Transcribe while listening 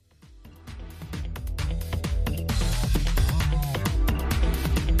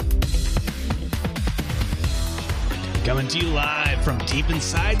coming to you live from deep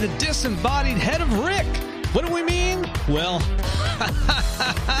inside the disembodied head of Rick. What do we mean? Well,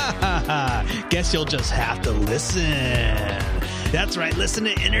 guess you'll just have to listen. That's right, listen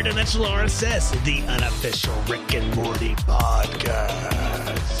to Interdimensional RSS, the unofficial Rick and Morty podcast.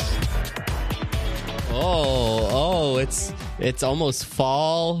 It's almost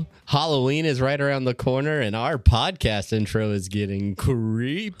fall. Halloween is right around the corner, and our podcast intro is getting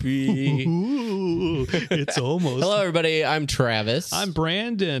creepy. Ooh, it's almost. Hello, everybody. I'm Travis. I'm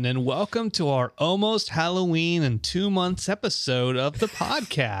Brandon, and welcome to our almost Halloween and 2 months episode of the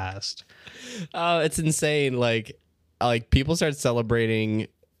podcast. It's insane. Like people start celebrating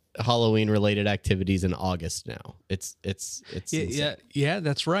Halloween-related activities in August now. It's yeah,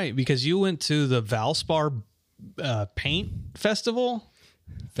 that's right. Because you went to the Valspar Paint Festival.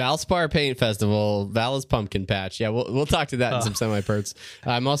 Valspar Paint Festival, Val's Pumpkin Patch. Yeah, we'll talk to that in some semi-parts.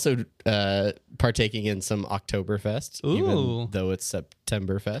 I'm also partaking in some Oktoberfest, even though it's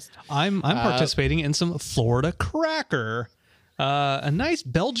Septemberfest. I'm participating in some Florida Cracker, a nice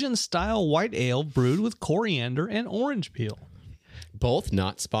Belgian-style white ale brewed with coriander and orange peel. Both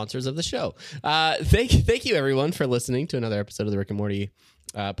not sponsors of the show. Thank you, everyone, for listening to another episode of the Rick and Morty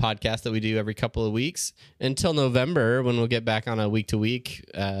podcast that we do every couple of weeks until November, when we'll get back on a week-to-week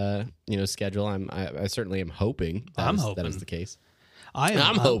schedule. I certainly am hoping that is the case.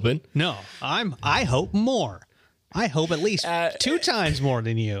 I'm hoping. No, I hope more. I hope at least 2 times more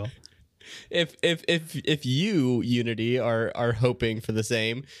than you. If you, Unity, are hoping for the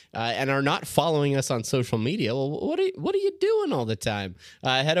same and are not following us on social media, well, what are you doing all the time?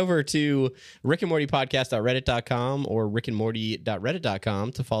 Head over to rickandmortypodcast.reddit.com or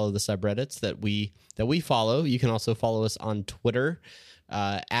rickandmorty.reddit.com to follow the subreddits that we follow. You can also follow us on Twitter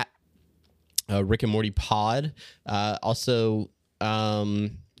at Rick and Morty Pod. Also, our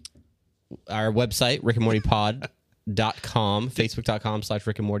website, rickandmortypod.com,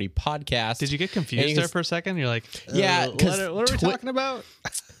 facebook.com/Rick and Morty podcast. Did you get confused there for a second? You're like, yeah, what are we talking about?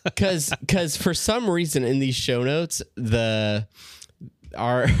 Because for some reason in these show notes,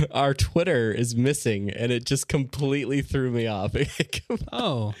 our Twitter is missing, and it just completely threw me off.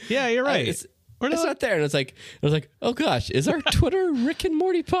 Oh, yeah, you're right. It's not there, and I was like, oh gosh, is our Twitter Rick and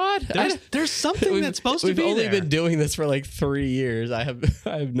Morty Pod? There's something that's supposed to be there. We've only been doing this for like 3 years. I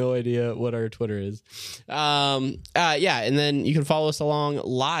have no idea what our Twitter is. And then you can follow us along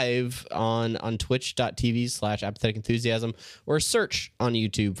live on twitch.tv/apathetic enthusiasm, or search on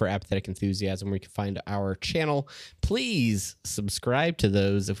YouTube for Apathetic Enthusiasm, where you can find our channel. Please subscribe to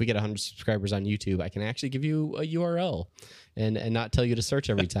those. If we get 100 subscribers on YouTube, I can actually give you a URL. And not tell you to search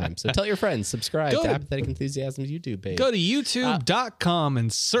every time. So tell your friends, subscribe to Apathetic Enthusiasm's YouTube page. Go to youtube.com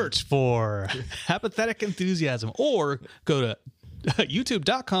and search for Apathetic Enthusiasm, or go to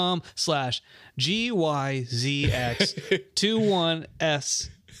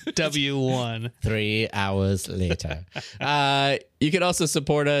youtube.com/GYZX21SW1. 3 hours later. You can also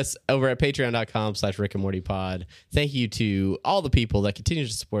support us over at patreon.com/Rick and Morty Pod. Thank you to all the people that continue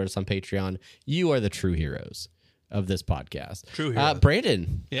to support us on Patreon. You are the true heroes of this podcast. True hero.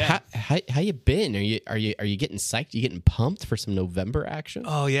 Brandon, yeah. How you been? Are you getting psyched? You getting pumped for some November action?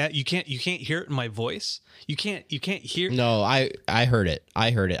 Oh yeah, you can't hear it in my voice. You can't hear. No, I heard it.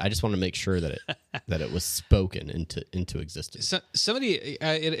 I just want to make sure that it was spoken into existence. So, somebody,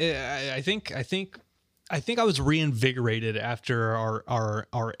 I think I was reinvigorated after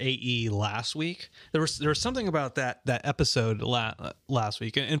our AE last week. There was something about that episode last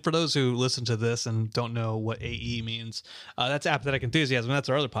week. And for those who listen to this and don't know what AE means, that's Apathetic Enthusiasm. That's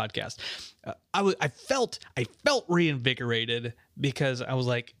our other podcast. I felt reinvigorated because I was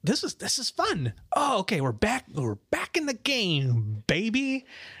like, this is fun. Oh, okay, we're back in the game, baby.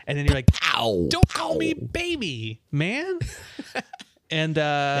 And then you're like, ow, don't call me baby, man. And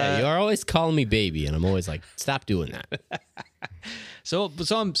yeah, you are always calling me baby, and I'm always like, stop doing that. So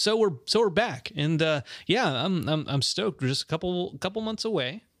we're back, and I'm stoked. We're just a couple months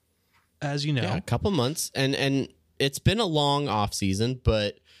away, as you know. Yeah, a couple months, and it's been a long off season,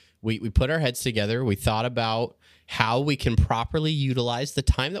 but we put our heads together. We thought about how we can properly utilize the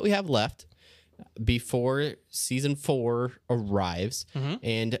time that we have left before season 4 arrives,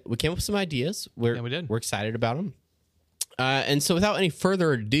 and we came up with some ideas. We did. We're excited about them. And so, without any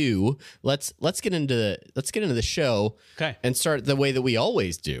further ado, let's get into the show, okay, and start the way that we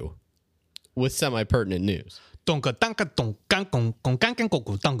always do, with semi-pertinent news. Rock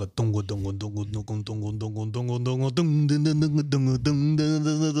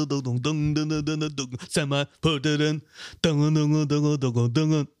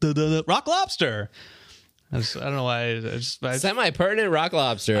Lobster. I don't know why. Semi-pertinent rock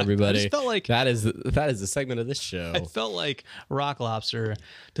lobster, everybody. I just felt like that is the segment of this show. I felt like rock lobster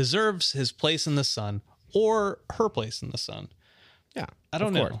deserves his place in the sun or her place in the sun. Yeah, I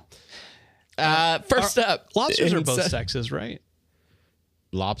don't know. First up, lobsters are both sexes, right?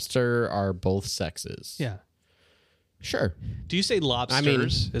 Lobster are both sexes. Yeah. Sure. Do you say lobsters? I mean,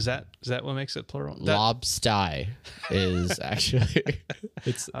 is that what makes it plural? Lobsty is actually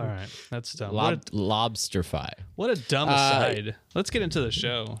it's all right. That's dumb. Lobsterfy. What a dumb aside. Let's get into the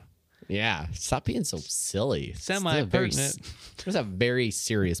show. Yeah, stop being so silly. Semi-pertinent. It's a very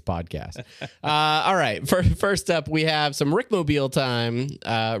serious podcast. All right. First up, we have some Rickmobile time.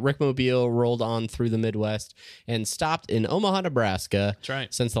 Rickmobile rolled on through the Midwest and stopped in Omaha, Nebraska. That's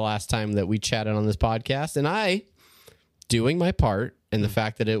right. Since the last time that we chatted on this podcast, and I, doing my part in the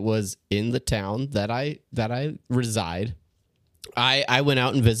fact that it was in the town that I reside, I went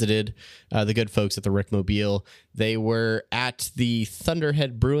out and visited the good folks at the Rickmobile. They were at the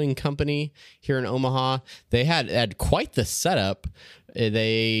Thunderhead Brewing Company here in Omaha. They had quite the setup.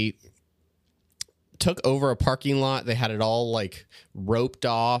 They took over a parking lot. They had it all like roped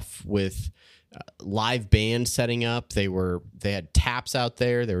off with live band setting up. They had taps out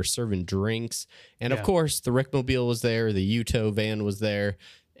there. They were serving drinks. And of course, the Rickmobile was there. The Uto van was there.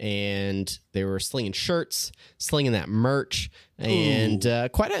 And they were slinging shirts, slinging that merch, and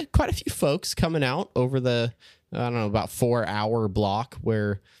quite a few folks coming out over the about 4-hour block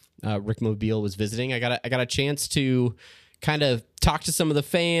where Rickmobile was visiting. I got a chance to kind of talk to some of the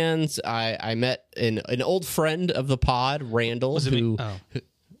fans. I met an old friend of the pod, Randall. Was it me?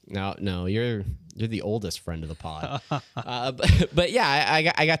 No, you're the oldest friend of the pod. but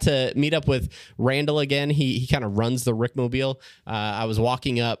yeah, I got to meet up with Randall again. He kind of runs the Rickmobile. I was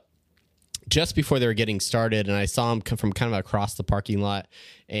walking up just before they were getting started, and I saw him come from kind of across the parking lot,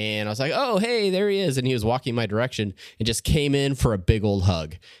 and I was like, oh, hey, there he is. And he was walking my direction and just came in for a big old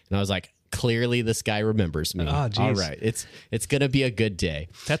hug. And I was like, clearly this guy remembers me. Oh, geez. All right. It's going to be a good day.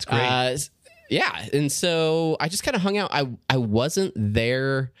 That's great. Yeah. And so I just kind of hung out. I wasn't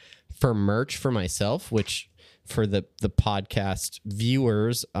there for merch for myself, which for the podcast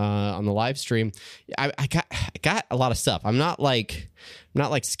viewers on the live stream, I got a lot of stuff. I'm not like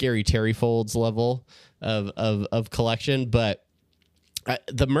Scary Terry Folds level of collection, but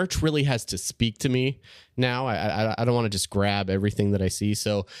the merch really has to speak to me now. I don't want to just grab everything that I see.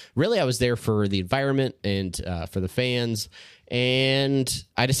 So really, I was there for the environment and for the fans. And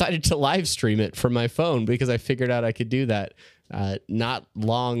I decided to live stream it from my phone because I figured out I could do that not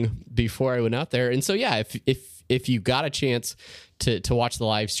long before I went out there. And so, yeah, if you got a chance to watch the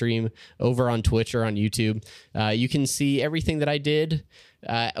live stream over on Twitch or on YouTube, you can see everything that I did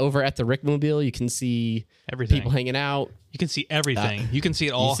over at the Rickmobile. You can see everything. People hanging out. You can see everything. You can see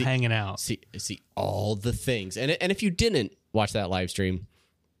it all hanging out. See all the things. And if you didn't watch that live stream,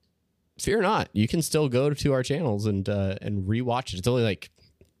 fear not. You can still go to our channels and rewatch it. It's only like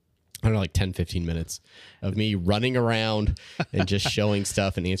 10, 15 minutes of me running around and just showing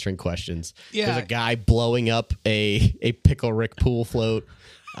stuff and answering questions. Yeah. There's a guy blowing up a Pickle Rick pool float.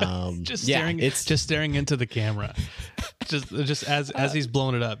 Just staring into the camera. just as he's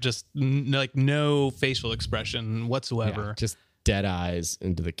blowing it up, just like no facial expression whatsoever. Yeah, just dead eyes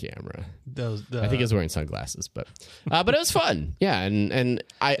into the camera. I think he was wearing sunglasses, but it was fun. Yeah. And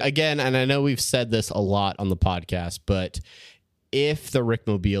I know we've said this a lot on the podcast, but if the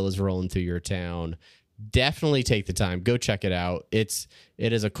Rickmobile is rolling through your town, definitely take the time. Go check it out. It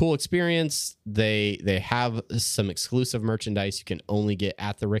is a cool experience. They have some exclusive merchandise you can only get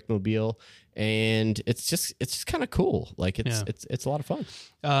at the Rickmobile, and it's just kind of cool. Like it's a lot of fun.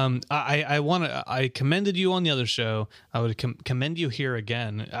 I commended you on the other show. I would commend you here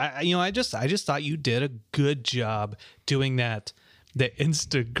again. I just thought you did a good job doing that. The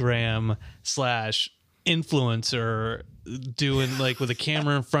Instagram / influencer doing like with a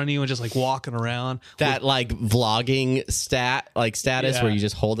camera in front of you and just like walking around that like vlogging status where you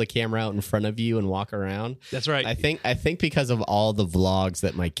just hold the camera out in front of you and walk around. That's right. I think because of all the vlogs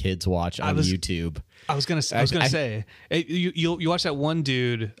that my kids watch on YouTube. I was gonna say you watch that one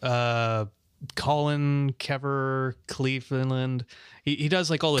dude, Colin Kever Cleveland. He does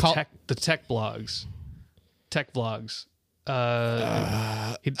like all the tech vlogs.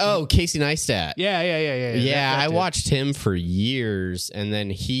 Casey Neistat. Yeah. I watched him for years, and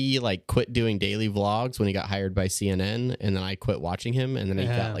then he like quit doing daily vlogs when he got hired by CNN, and then I quit watching him, and then he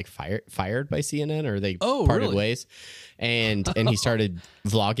got like fired by CNN, or they parted ways, and he started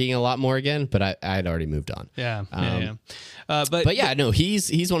vlogging a lot more again. But I had already moved on. But yeah, no,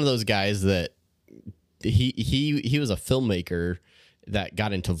 he's one of those guys that he was a filmmaker that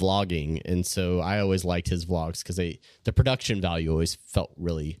got into vlogging, and so I always liked his vlogs because the production value always felt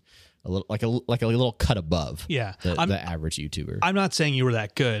really a little like a little cut above the average YouTuber. I'm not saying you were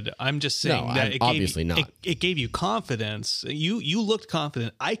that good. I'm just saying that it gave you confidence. You looked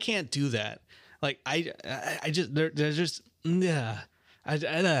confident. I can't do that. Like I just there's just it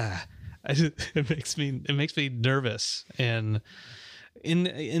makes me nervous, and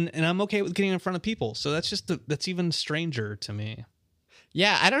I'm okay with getting in front of people. So that's even stranger to me.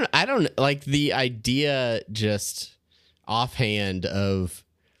 Yeah, I don't like the idea just offhand of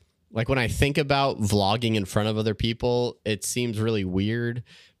like when I think about vlogging in front of other people, it seems really weird,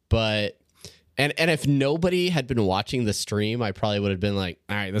 but and if nobody had been watching the stream, I probably would have been like,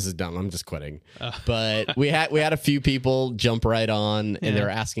 all right, this is dumb, I'm just quitting. But we had a few people jump right on, and they were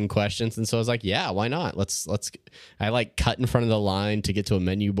asking questions, and so I was like, yeah, why not? Let's I like cut in front of the line to get to a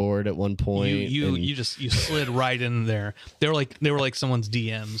menu board at one point. You slid right in there. They were like someone's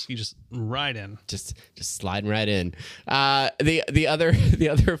DMs. You just right in. Just sliding right in. The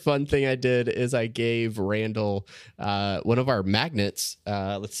other fun thing I did is I gave Randall one of our magnets.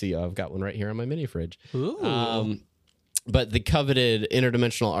 Let's see, I've got one right here on my mini fridge. But the coveted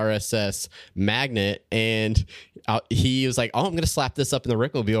interdimensional RSS magnet, and he was like, oh, I'm gonna slap this up in the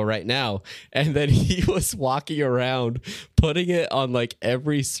Rickmobile right now, and then he was walking around putting it on like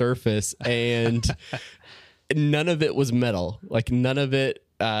every surface, and none of it was metal. Like none of it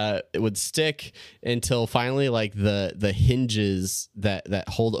would stick until finally like the hinges that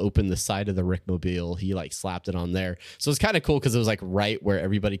hold open the side of the Rickmobile, he like slapped it on there. So it's kind of cool because it was like right where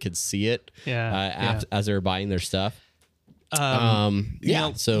everybody could see it as they were buying their stuff. When I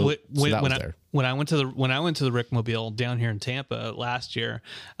went to the Rickmobile down here in Tampa last year,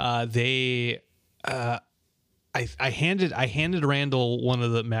 I handed Randall one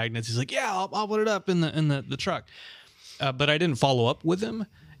of the magnets. He's like, yeah, I'll put it up in the truck. But I didn't follow up with him,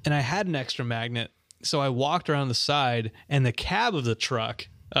 and I had an extra magnet, so I walked around the side, and the cab of the truck,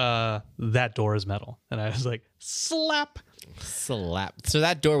 that door is metal, and I was like, slap. So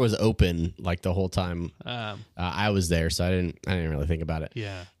that door was open like the whole time I was there, so I didn't really think about it.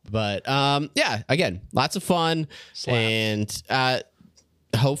 Yeah, but again, lots of fun. Slap. And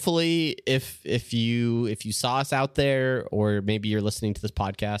hopefully if you saw us out there, or maybe you're listening to this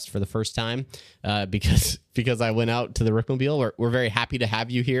podcast for the first time, because I went out to the Rickmobile, we're very happy to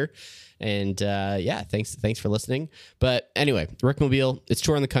have you here. And thanks for listening. But anyway, Rickmobile, it's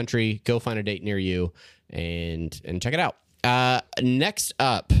touring the country. Go find a date near you and check it out. Next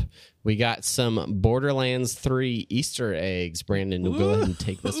up, we got some Borderlands 3 Easter eggs. Brandon, we'll go ahead and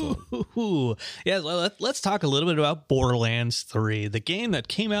take this one. Yeah, let's talk a little bit about Borderlands 3, the game that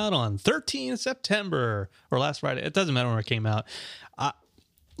came out on 13 September or last Friday. It doesn't matter when it came out.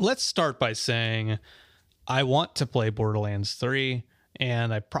 Let's start by saying I want to play Borderlands 3,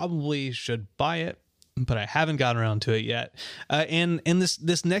 and I probably should buy it, but I haven't gotten around to it yet. And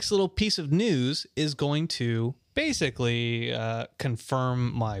this next little piece of news is going to basically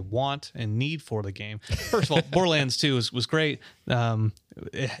confirm my want and need for the game. First of all, Borderlands 2 was great.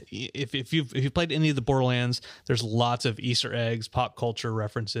 If you've played any of the Borderlands, there's lots of Easter eggs, pop culture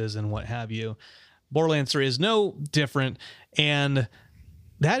references, and what have you. Borderlands 3 is no different, and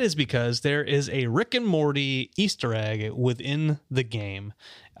that is because there is a Rick and Morty Easter egg within the game.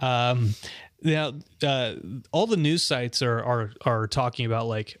 Now, all the news sites are talking about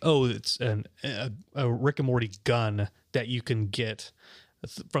like, oh, it's a Rick and Morty gun that you can get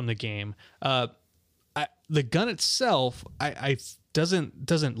from the game. The gun itself, I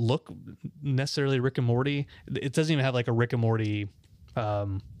doesn't look necessarily Rick and Morty. It doesn't even have like a Rick and Morty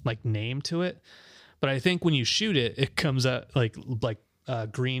like name to it. But I think when you shoot it, it comes out like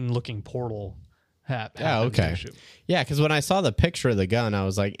green looking portal. Okay. Yeah, because when I saw the picture of the gun, I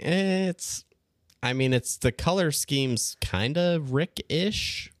was like, it's the color scheme's kind of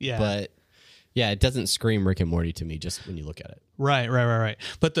Rick-ish. Yeah. But yeah, it doesn't scream Rick and Morty to me just when you look at it. Right.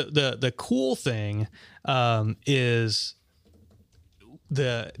 But the cool thing is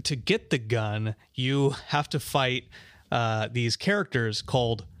to get the gun, you have to fight these characters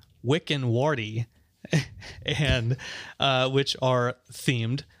called Wick and Warty, and which are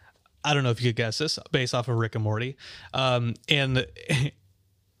themed. I don't know if you could guess this, based off of Rick and Morty. And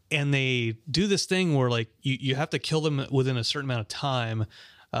they do this thing where like you have to kill them within a certain amount of time.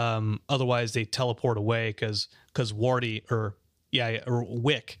 Otherwise they teleport away because Warty or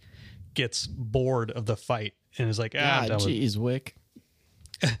Wick gets bored of the fight and is like, geez, Wick.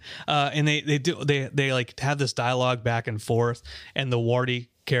 And they like have this dialogue back and forth, and the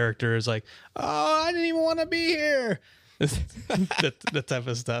Warty character is like, oh, I didn't even want to be here. that type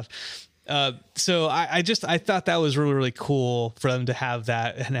of stuff. So I thought that was really, really cool for them to have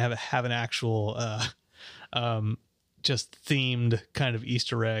that and have an actual just themed kind of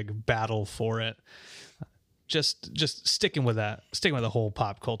Easter egg battle for it. Just sticking with the whole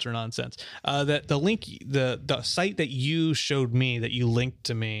pop culture nonsense. That the link, the site that you showed me, that you linked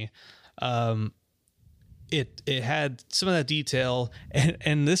to me, it had some of that detail,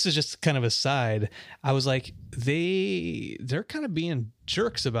 and this is just kind of a side. I was like, they're kind of being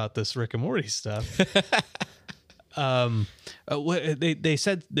jerks about this Rick and Morty stuff.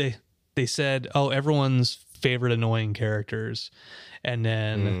 They said, oh, everyone's favorite annoying characters. And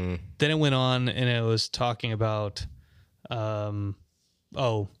then it went on and it was talking about, like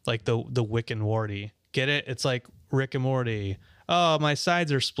the Rick and Morty. Get it? It's like Rick and Morty. Oh, my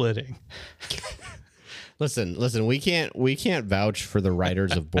sides are splitting. Listen, we can't vouch for the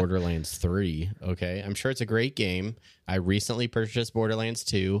writers of Borderlands 3, okay? I'm sure it's a great game. I recently purchased Borderlands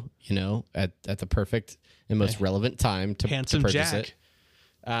 2, at the perfect and most relevant time to purchase Jack. it.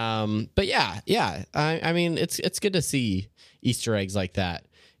 But yeah. I mean, it's good to see Easter eggs like that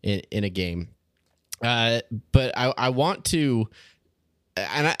in a game. But I want to,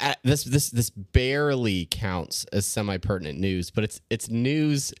 and this barely counts as semi-pertinent news, but it's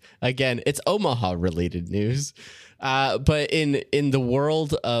news. Again, it's Omaha related news. But in the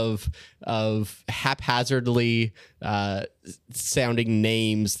world of haphazardly sounding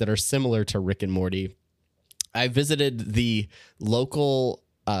names that are similar to Rick and Morty, I visited the local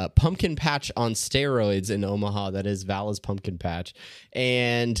pumpkin patch on steroids in Omaha. That is Vala's Pumpkin Patch,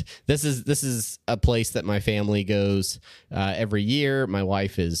 and this is a place that my family goes every year. My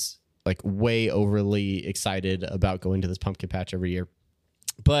wife is like way overly excited about going to this pumpkin patch every year.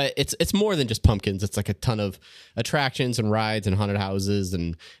 But it's more than just pumpkins. It's like a ton of attractions and rides and haunted houses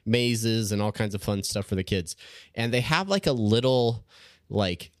and mazes and all kinds of fun stuff for the kids. And they have like a little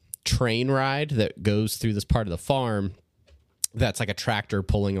like train ride that goes through this part of the farm that's like a tractor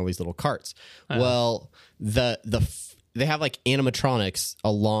pulling all these little carts. Well, they have like animatronics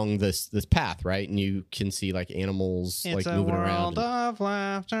along this path, right? And you can see like animals like moving around. It's a world of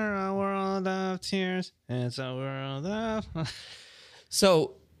laughter, a world of tears. It's a world of...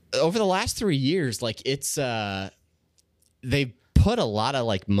 So over the last 3 years, like it's they've put a lot of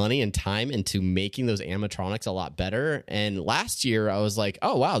like money and time into making those animatronics a lot better. And last year I was like,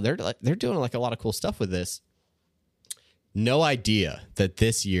 oh wow, they're doing like a lot of cool stuff with this. No idea that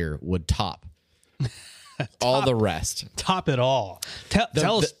this year would top all the rest. Top it all.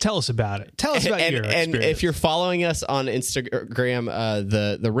 Tell us about it. Tell us about your experience. And if you're following us on Instagram,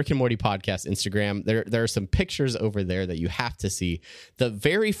 the Rick and Morty podcast Instagram, there are some pictures over there that you have to see. The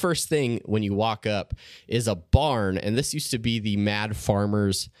very first thing when you walk up is a barn, and this used to be the Mad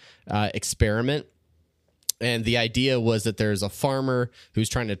Farmers experiment. And the idea was that there's a farmer who's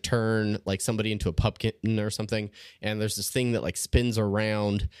trying to turn like somebody into a pumpkin or something. And there's this thing that like spins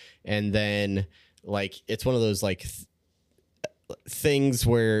around, and then like it's one of those like things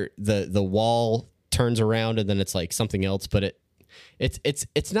where the wall turns around and then it's like something else, but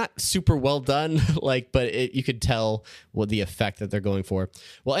it's not super well done. Like, but you could tell what the effect that they're going for.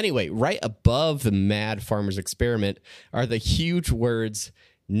 Well, anyway, right above the Mad Farmers experiment are the huge words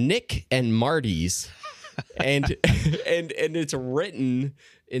Nick and Marty's. and it's written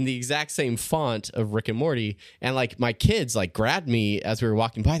in the exact same font of Rick and Morty. And like my kids like grabbed me as we were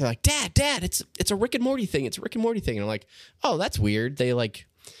walking by. They're like, Dad, it's a Rick and Morty thing. It's a Rick and Morty thing. And I'm like, oh, that's weird.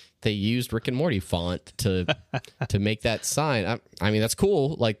 They used Rick and Morty font to make that sign. I mean, that's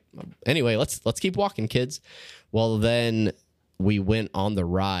cool. Like, anyway, let's keep walking, kids. Well, then we went on the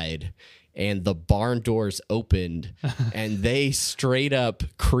ride, and the barn doors opened, and they straight up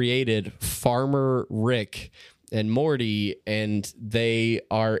created Farmer Rick and Morty, and they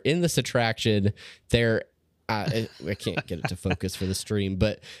are in this attraction. They're I can't get it to focus for the stream,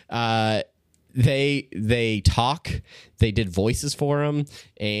 but they talk. They did voices for him,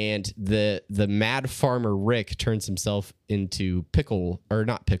 and the Mad Farmer Rick turns himself into Pumpkin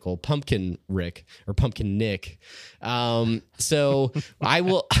Rick or Pumpkin Nick. So I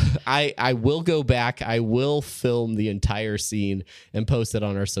will go back. I will film the entire scene and post it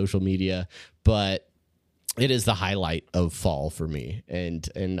on our social media, but it is the highlight of fall for me, and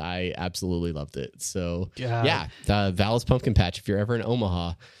I absolutely loved it. So yeah, Vala's Pumpkin Patch. If you're ever in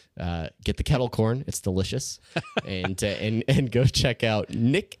Omaha, get the kettle corn; it's delicious, and go check out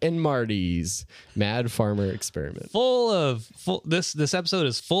Nick and Marty's Mad Farmer Experiment. This episode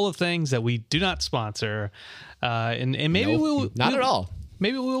is full of things that we do not sponsor, and maybe we'll not at all.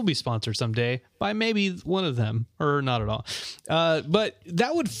 Maybe we'll be sponsored someday by maybe one of them, or not at all. But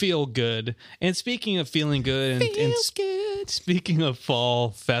that would feel good. And speaking of feeling good, Speaking of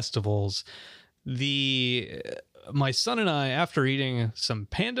fall festivals, my son and I, after eating some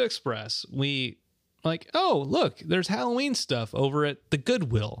Panda Express, we like, oh, look, there's Halloween stuff over at the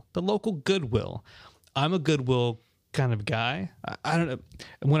Goodwill, the local Goodwill. I'm a Goodwill kind of guy. I don't know.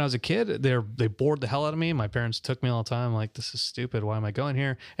 When I was a kid, they bored the hell out of me. My parents took me all the time. I'm like, this is stupid. Why am I going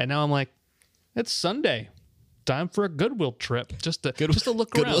here? And now I'm like, it's Sunday. Time for a Goodwill trip, just to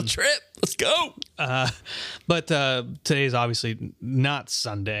look around. Goodwill trip. Let's go. But today is obviously not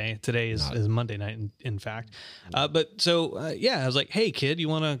Sunday. Today is Monday night, in fact. But so I was like, hey, kid, you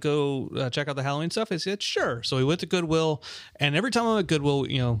want to go check out the Halloween stuff? I said, sure. So we went to Goodwill, and every time I'm at Goodwill,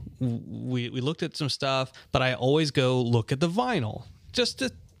 we looked at some stuff, but I always go look at the vinyl just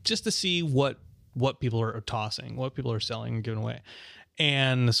to see what people are tossing, what people are selling and giving away.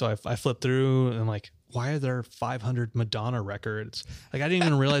 And so I flipped through, and I'm like, why are there 500 Madonna records? Like, I didn't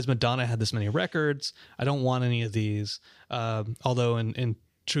even realize Madonna had this many records. I don't want any of these. Although in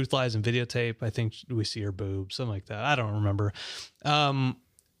Truth Lies and Videotape, I think we see her boobs, something like that. I don't remember.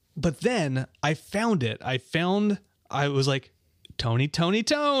 But then I found it. I was like, Tony.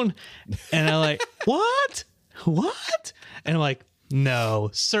 And I'm like, what? And I'm like,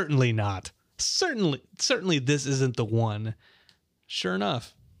 no, certainly not. Certainly this isn't the one. Sure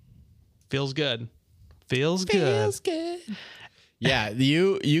enough, feels good. Feels good. Yeah,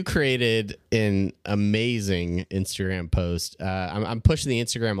 you created an amazing Instagram post. I'm pushing the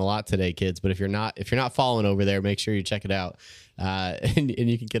Instagram a lot today, kids. But if you're not following over there, make sure you check it out, and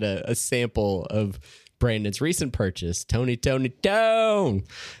you can get a sample of Brandon's recent purchase, Tone, with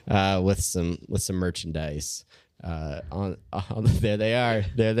some merchandise. On there they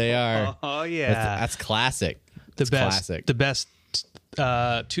are. Oh yeah, that's classic. Classic. The best.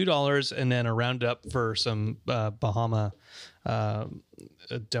 $2 and then a roundup for some Bahama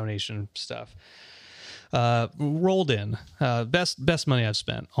donation stuff rolled in. Best money I've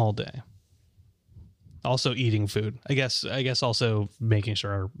spent all day. Also eating food. I guess also making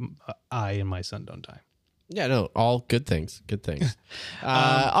sure I and my son don't die. Yeah, no, all good things.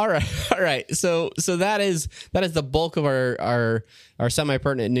 All right. So that is the bulk of our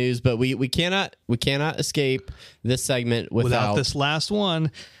semi-pertinent news, but we cannot escape this segment without this last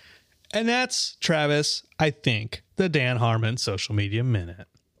one, and that's, Travis, I think, the Dan Harmon Social Media Minute.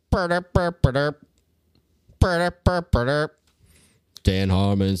 Dan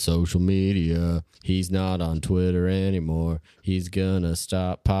Harmon social media. He's not on Twitter anymore. He's gonna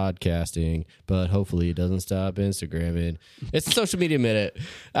stop podcasting, but hopefully he doesn't stop Instagramming. It's the social media minute.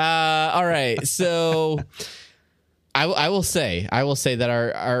 All right, so I will say that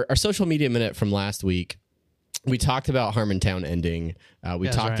our social media minute from last week, we talked about Harmontown ending. We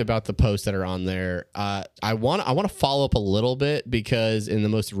talked about the posts that are on there. I want to follow up a little bit, because in the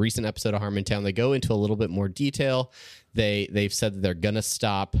most recent episode of Harmontown, they go into a little bit more detail. They've said that they're gonna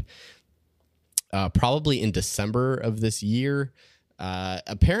stop probably in December of this year.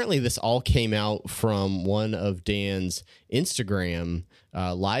 Apparently, this all came out from one of Dan's Instagram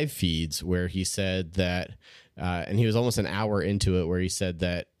live feeds, where he said that. And he was almost an hour into it, where he said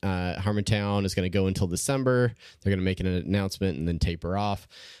that Harmontown is going to go until December. They're going to make an announcement and then taper off.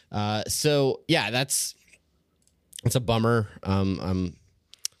 So yeah, that's a bummer.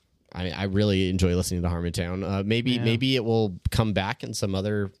 I really enjoy listening to Harmontown. Maybe it will come back in some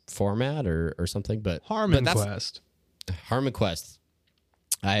other format or something. But Harmon Quest.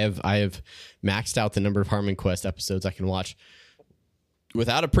 I have maxed out the number of Harmon Quest episodes I can watch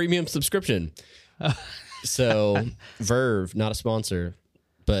without a premium subscription. So Verve, not a sponsor,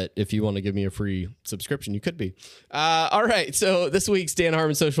 but if you want to give me a free subscription, you could be. All right, so this week's Dan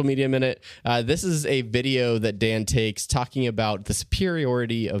Harmon Social Media Minute. This is a video that Dan takes talking about the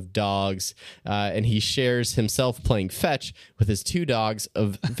superiority of dogs, and he shares himself playing fetch with his two dogs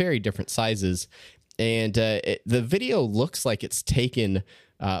of very different sizes. And the video looks like it's taken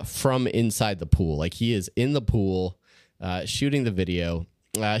from inside the pool. Like he is in the pool shooting the video.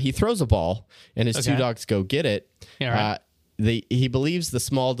 He throws a ball, and his two dogs go get it. Yeah, right. He believes the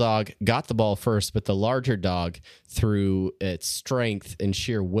small dog got the ball first, but the larger dog, through its strength and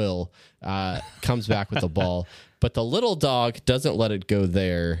sheer will, comes back with the ball. But the little dog doesn't let it go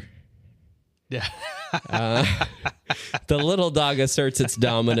there. Yeah. The little dog asserts its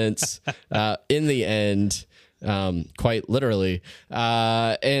dominance in the end. Quite literally.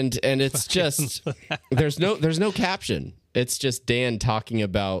 And it's just there's no caption. It's just Dan talking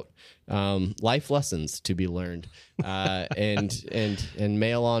about life lessons to be learned, and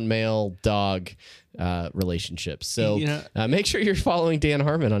male on male dog relationships. So make sure you're following Dan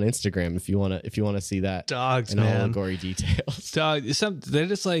Harmon on Instagram if you want to see that dogs, and man, all the gory details. Dog, they're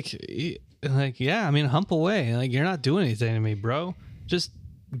just like yeah. I mean, hump away. Like, you're not doing anything to me, bro. Just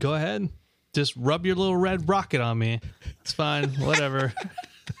go ahead. Just rub your little red rocket on me. It's fine. Whatever.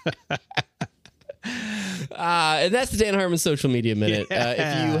 And that's the Dan Harmon Social Media Minute.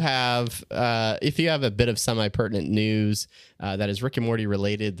 Yeah. If you have a bit of semi-pertinent news that is Rick and Morty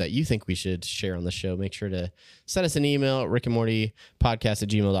related that you think we should share on the show, make sure to send us an email at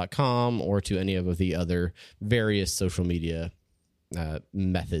rickandmortypodcast@gmail.com or to any of the other various social media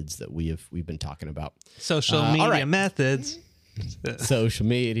methods that we've been talking about. Social media methods. Social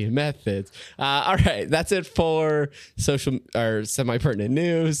media methods. All right, that's it for social or semi-pertinent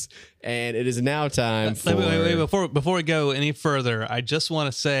news, and it is now time for. Wait, before we go any further, I just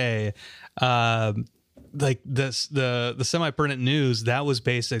want to say, like this, the semi-pertinent news, that was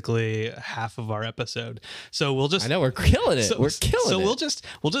basically half of our episode. So we'll just. I know we're killing it. We're killing it. So we'll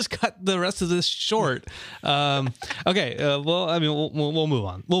just cut the rest of this short. Okay. Well, I mean, we'll move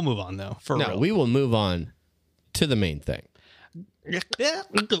on. We'll move on though. No, we will move on to the main thing. The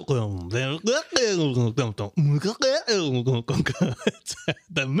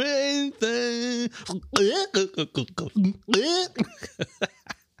main thing.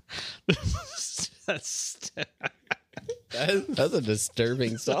 That's a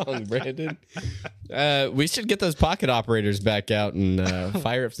disturbing song, Brandon. We should get those pocket operators back out and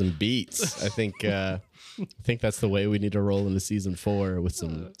fire up some beats. I think that's the way we need to roll into season 4 with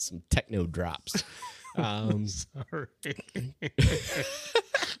some techno drops. Sorry.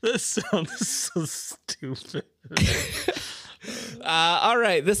 This sounds so stupid. All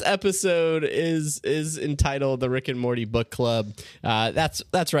right, this episode is entitled "The Rick and Morty Book Club."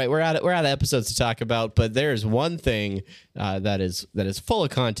 That's right. We're out of episodes to talk about, but there's one thing that is full of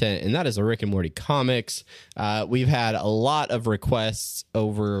content, and that is the Rick and Morty comics. We've had a lot of requests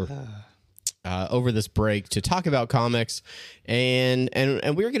over this break to talk about comics, and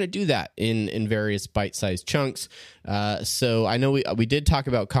we're going to do that in various bite-sized chunks. So I know we did talk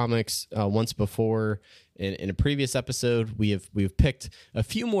about comics once before in a previous episode. We've picked a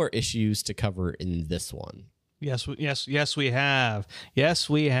few more issues to cover in this one. Yes, we have. Yes,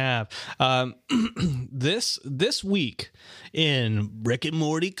 we have. This week in Rick and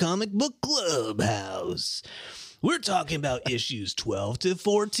Morty Comic Book Clubhouse, we're talking about issues 12 to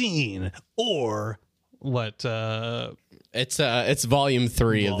 14, or what? It's volume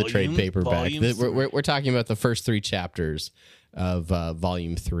 3 of the trade paperback. We're talking about the first 3 chapters of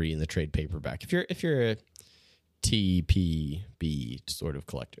volume 3 in the trade paperback. If you're a TPB sort of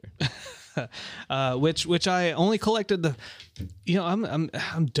collector, which I only collected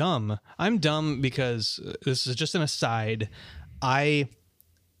I'm dumb. I'm dumb because this is just an aside. I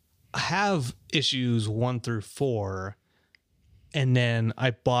have issues 1 through 4, and then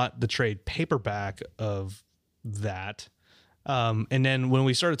I bought the trade paperback of that. And then when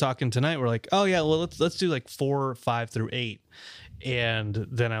we started talking tonight, we're like, oh yeah, well let's do like 4, 5 through 8. And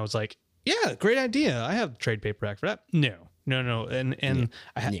then I was like, yeah, great idea. I have the trade paperback for that. No. And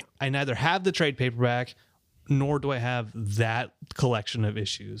I neither have the trade paperback nor do I have that collection of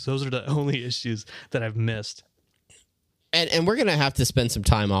issues. Those are the only issues that I've missed. And we're going to have to spend some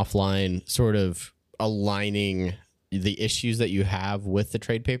time offline sort of aligning the issues that you have with the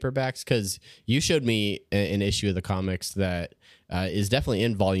trade paperbacks, because you showed me an issue of the comics that is definitely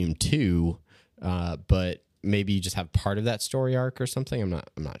in volume 2, but maybe you just have part of that story arc or something. I'm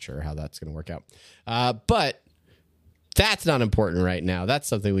not sure how that's going to work out. But that's not important right now. That's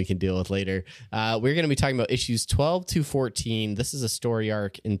something we can deal with later. We're going to be talking about issues 12 to 14. This is a story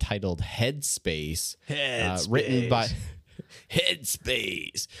arc entitled Headspace.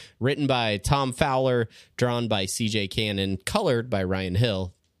 Written by Tom Fowler, drawn by CJ Cannon, colored by Ryan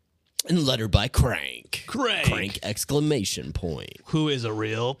Hill, and lettered by Crank. Crank exclamation point. Who is a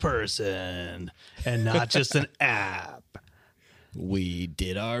real person and not just an app. We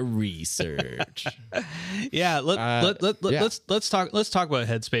did our research. Yeah, let's talk about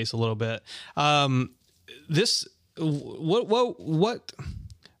Headspace a little bit. What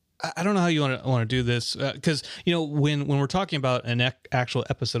I don't know how you want to do this, because when we're talking about an actual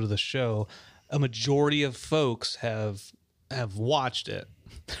episode of the show, a majority of folks have have watched it.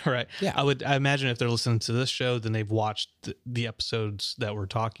 Right. Yeah. I imagine if they're listening to this show, then they've watched the episodes that we're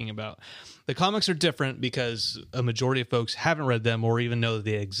talking about. The comics are different because a majority of folks haven't read them or even know that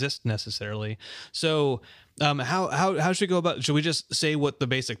they exist necessarily. So how should we go about? Should we just say what the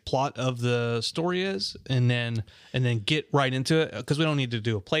basic plot of the story is and then get right into it? Because we don't need to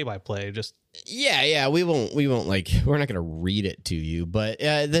do a play-by-play. Just we won't we're not gonna read it to you, but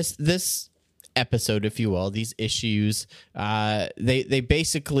this episode, if you will, these issues, they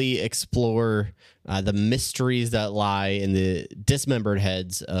basically explore the mysteries that lie in the dismembered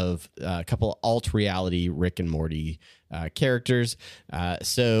heads of a couple of alt reality Rick and Morty characters.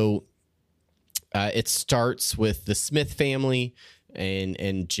 So it starts with the Smith family,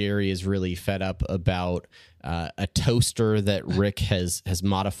 and Jerry is really fed up about a toaster that Rick has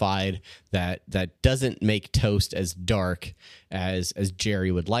modified that doesn't make toast as dark as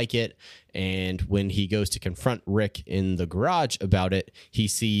Jerry would like it. And when he goes to confront Rick in the garage about it, he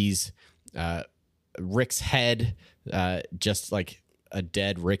sees Rick's head, just like a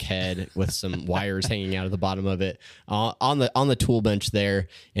dead Rick head with some wires hanging out of the bottom of it on the tool bench there,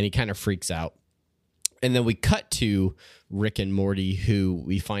 and he kind of freaks out. And then we cut to Rick and Morty, who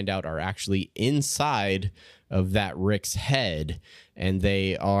we find out are actually inside of that Rick's head, and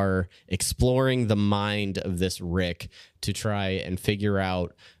they are exploring the mind of this Rick to try and figure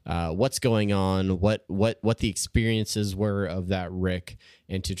out what's going on, what the experiences were of that Rick,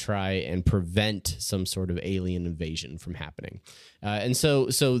 and to try and prevent some sort of alien invasion from happening. And so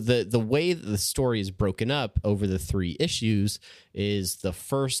the way that the story is broken up over the 3 issues is the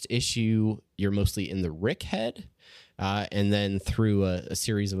first issue, you're mostly in the Rick head. And then through a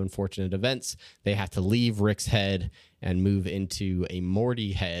series of unfortunate events, they have to leave Rick's head and move into a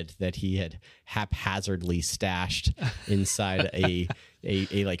Morty head that he had haphazardly stashed inside a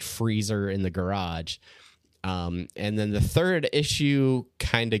like freezer in the garage. And then the third issue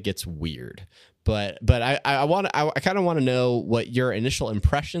kind of gets weird. But I kind of want to know what your initial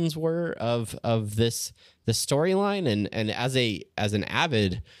impressions were of this storyline, and as an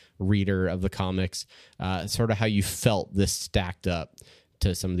avid reader of the comics, sort of how you felt this stacked up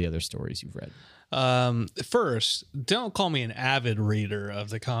to some of the other stories you've read. First, don't call me an avid reader of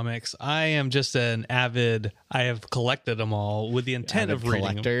the comics. I am just an avid. I have collected them all with the intent of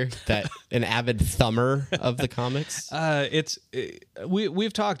reading them. An avid thumber of the comics.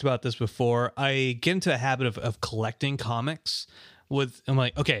 We've talked about this before. I get into a habit of collecting comics. I'm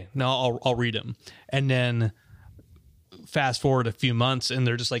like, okay, no, I'll read them, and then fast forward a few months and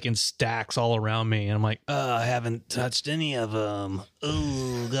they're just like in stacks all around me, and I'm like, I haven't touched any of them.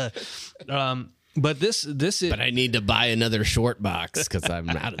 Oh god. But I need to buy another short box because I'm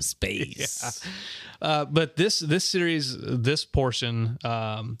out of space. Yeah. But this series, this portion,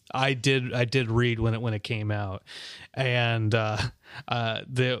 I did read when it came out, and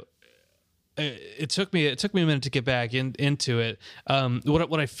it took me a minute to get back into it.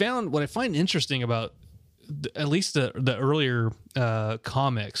 What I find interesting about at least the earlier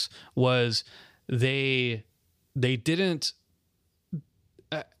comics was they didn't.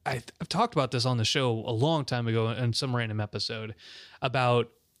 I've talked about this on the show a long time ago in some random episode about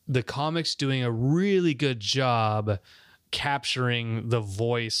the comics doing a really good job capturing the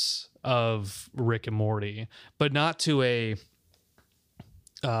voice of Rick and Morty, but not to a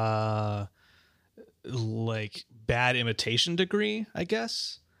like bad imitation degree, I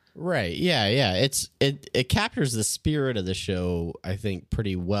guess. Right. Yeah. It captures the spirit of the show, I think,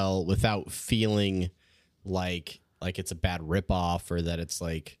 pretty well without feeling like it's a bad ripoff or that it's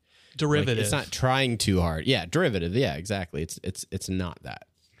like derivative. It's not trying too hard. Yeah, derivative. Yeah, exactly. It's not that.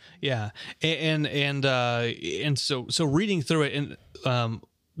 Yeah, and so reading through it, and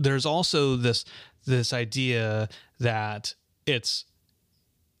there's also this idea that it's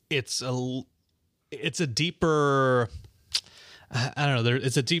a deeper. I don't know.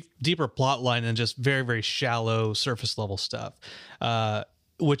 It's a deeper plot line than just very, very shallow surface level stuff,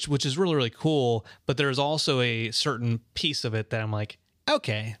 which is really, really cool. But there's also a certain piece of it that I'm like,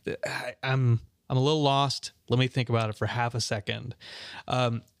 okay, I'm a little lost. Let me think about it for half a second.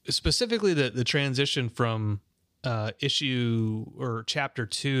 Specifically, the transition from issue or chapter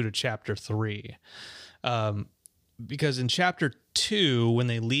 2 to chapter 3. Because in chapter 2, when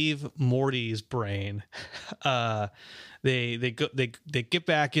they leave Morty's brain, they get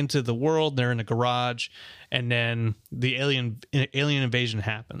back into the world. They're in a garage, and then the alien invasion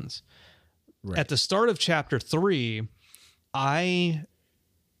happens. Right. At the start of chapter 3,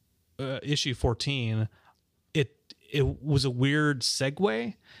 issue 14, it was a weird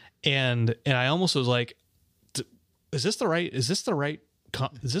segue, and I almost was like, is this the right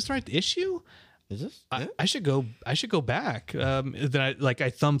issue? Is this? I should go back. Then I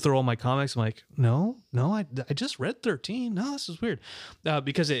thumb through all my comics. I'm like, no, I just read 13. No, this is weird,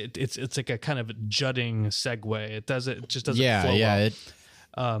 because it's like a kind of jutting segue. It just doesn't. Yeah, flow yeah.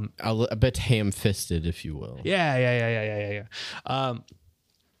 well. A bit ham-fisted, if you will. Yeah.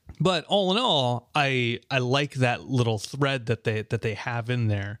 But all in all, I like that little thread that they have in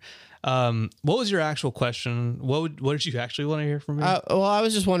there. What was your actual question? What did you actually want to hear from me? Well, I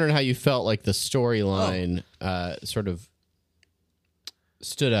was just wondering how you felt like the storyline sort of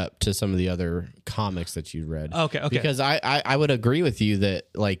stood up to some of the other comics that you read. Okay. Because I would agree with you that,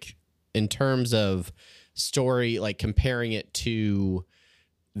 like, in terms of story, like comparing it to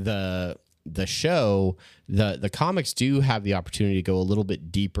the show, the comics do have the opportunity to go a little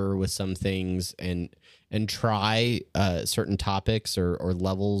bit deeper with some things and try certain topics or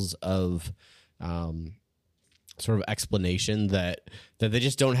levels of sort of explanation that they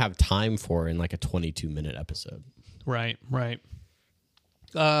just don't have time for in like a 22-minute episode. Right.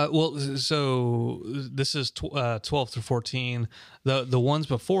 Well, so this is 12 through 14. The ones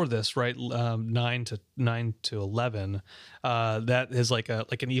before this, right? 9 to 11. That is like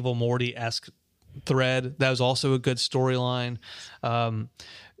an Evil Morty-esque thread. That was also a good storyline.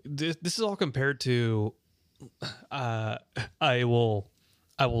 This is all compared to. I will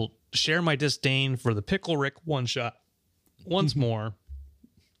share my disdain for the Pickle Rick one shot once more.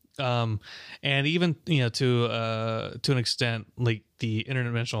 And even, to an extent, like the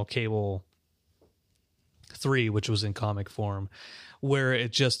Interdimensional Cable 3, which was in comic form, where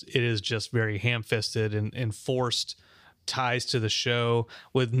it is just very ham-fisted and forced ties to the show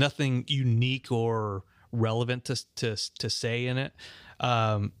with nothing unique or relevant to say in it.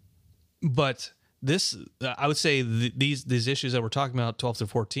 But this, I would say, these issues that we're talking about, 12 to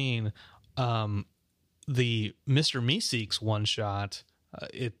 14, the Mr. Meeseeks one shot.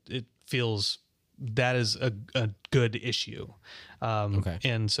 It feels that is a good issue. Okay.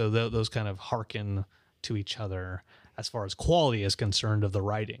 And so those kind of hearken to each other as far as quality is concerned of the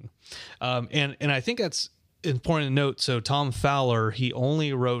writing. And I think that's important to note. So Tom Fowler, he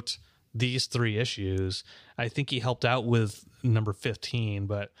only wrote these 3 issues. I think he helped out with number 15,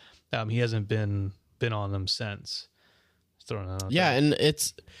 but he hasn't been on them since. Yeah, and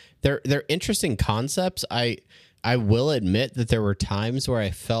they're interesting concepts. I will admit that there were times where I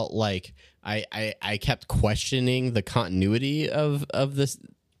felt like I kept questioning the continuity of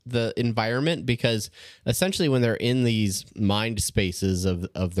the environment, because essentially when they're in these mind spaces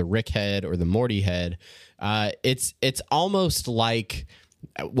of the Rick head or the Morty head, it's almost like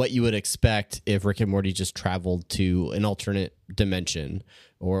what you would expect if Rick and Morty just traveled to an alternate dimension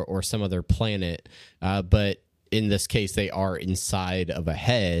or some other planet, but in this case, they are inside of a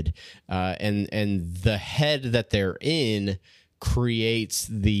head, and the head that they're in creates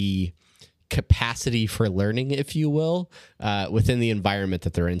the capacity for learning, if you will, within the environment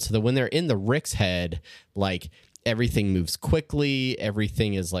that they're in. So that when they're in the Rick's head, like, everything moves quickly,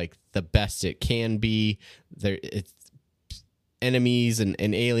 everything is like the best it can be. Enemies and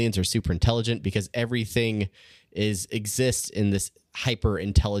aliens are super intelligent because everything exists in this hyper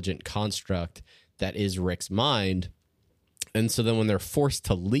intelligent construct that is Rick's mind. And so then when they're forced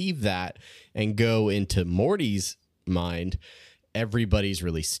to leave that and go into Morty's mind, everybody's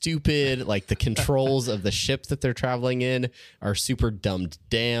really stupid. Like, the controls of the ship that they're traveling in are super dumbed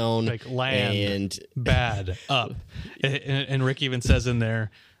down. Like, land and bad, up. And Rick even says in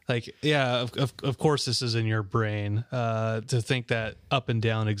there, like, yeah, of course this is in your brain, to think that up and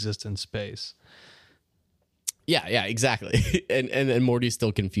down exist in space. Yeah, exactly. And Morty's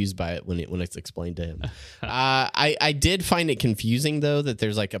still confused by it when it's explained to him. I did find it confusing, though, that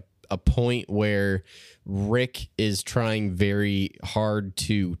there's like a point where Rick is trying very hard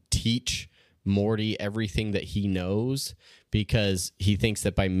to teach Morty everything that he knows, because he thinks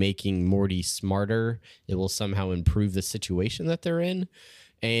that by making Morty smarter, it will somehow improve the situation that they're in.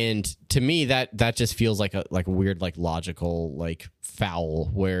 And to me, that just feels like a weird, like, logical, like, foul,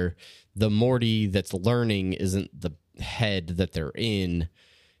 where the Morty that's learning isn't the head that they're in,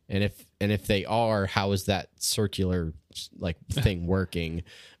 and if they are, how is that circular, like, thing working?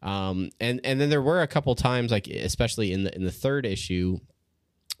 And then there were a couple times, like, especially in the 3rd issue,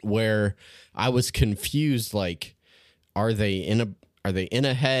 where I was confused, like, are they in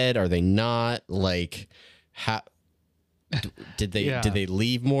a head? Are they not? Like, how did they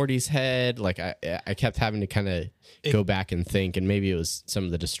leave Morty's head? Like, I kept having to kind of go back and think, and maybe it was some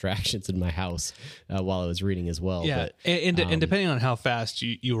of the distractions in my house while I was reading as well. Yeah, but, and depending on how fast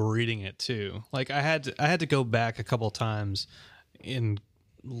you were reading it too. Like, I had to go back a couple times and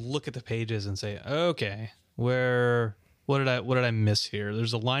look at the pages and say, okay, what what did I miss here?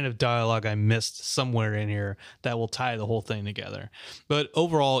 There's a line of dialogue I missed somewhere in here that will tie the whole thing together. But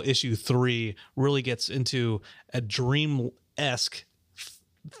overall, issue 3 really gets into a dream-esque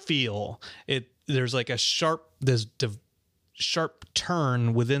feel. There's like a sharp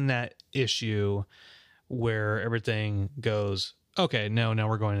turn within that issue where everything goes, okay, no, now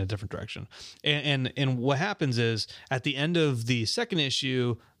we're going in a different direction. And what happens is at the end of the second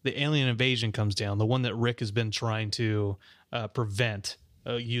issue, the alien invasion comes down, the one that Rick has been trying to prevent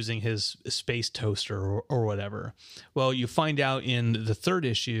using his space toaster or whatever. Well, you find out in the third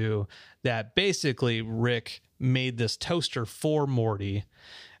issue that basically Rick made this toaster for Morty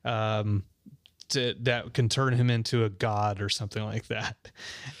that can turn him into a god or something like that.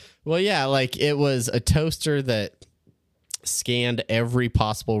 Well, yeah, like it was a toaster that scanned every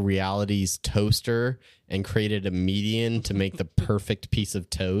possible reality's toaster and created a median to make the perfect piece of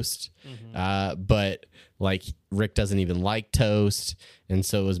toast. Mm-hmm. But like Rick doesn't even like toast, and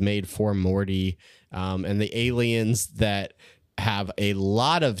so it was made for Morty. And the aliens that have a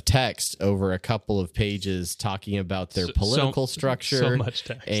lot of text over a couple of pages talking about their political structure, so much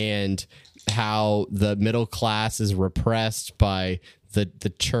text, and how the middle class is repressed by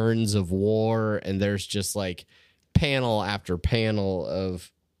the churns of war, and there's just like panel after panel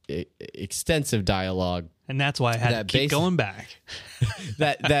of extensive dialogue, and that's why I had to keep going back.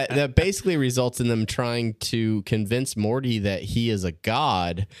 that basically results in them trying to convince Morty that he is a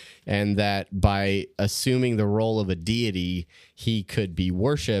god, and that by assuming the role of a deity, he could be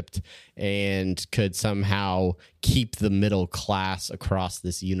worshipped and could somehow keep the middle class across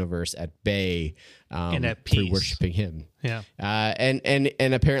this universe at bay, and at peace, through worshiping him. Yeah.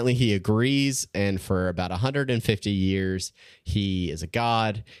 And apparently he agrees. And for about 150 years, he is a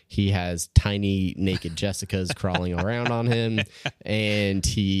god. He has tiny naked Jessicas crawling around on him, and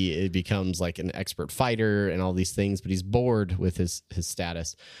he becomes like an expert fighter and all these things. But he's bored with his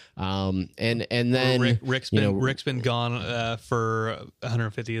status. And then Rick's been gone for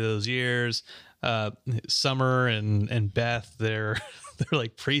 150 of those years. Summer and Beth, they're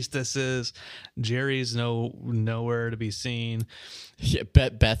like priestesses. Jerry's nowhere to be seen. Yeah,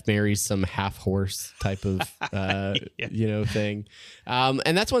 Beth marries some half horse type of yeah. Thing.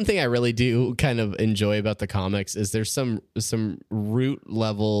 And that's one thing I really do kind of enjoy about the comics is there's some root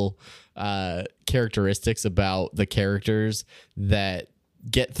level characteristics about the characters that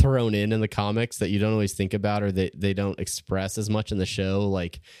get thrown in the comics that you don't always think about, or they don't express as much in the show,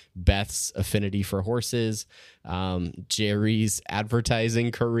 like Beth's affinity for horses, Jerry's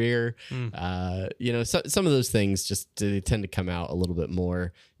advertising career. Some of those things just they tend to come out a little bit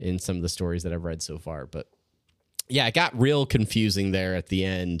more in some of the stories that I've read so far. But yeah, it got real confusing there at the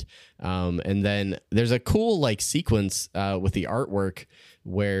end. And then there's a cool like sequence with the artwork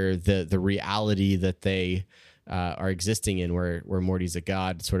where the reality that they are existing in, where Morty's a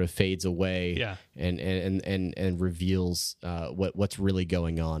god, sort of fades away, yeah, and reveals what's really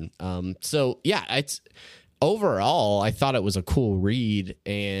going on. So yeah, it's overall I thought it was a cool read,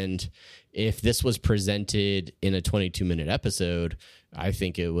 and if this was presented in a 22-minute episode, I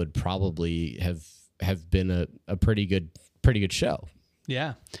think it would probably have been a pretty good show.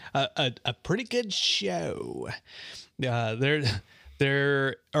 Yeah, a pretty good show.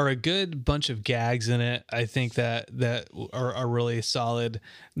 There are a good bunch of gags in it. I think that are really solid.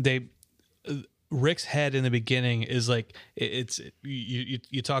 Rick's head in the beginning is like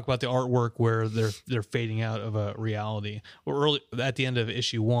you talk about the artwork where they're fading out of a reality. Or early at the end of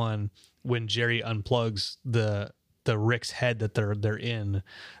issue 1, when Jerry unplugs the Rick's head that they're in,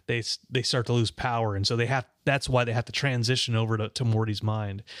 they start to lose power, and so that's why they have to transition over to Morty's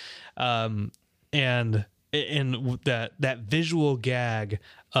mind, and that visual gag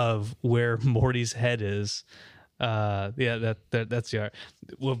of where Morty's head is, that's the art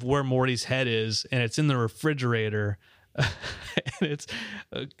of where Morty's head is, and it's in the refrigerator. And it's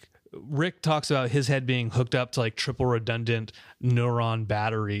Rick talks about his head being hooked up to like triple redundant neuron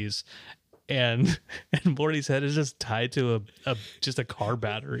batteries, and Morty's head is just tied to a car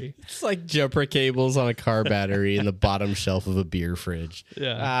battery. It's like jumper cables on a car battery in the bottom shelf of a beer fridge.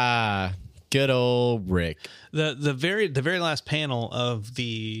 Yeah. Good old Rick. The very last panel of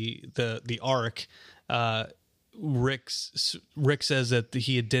the arc, Rick says that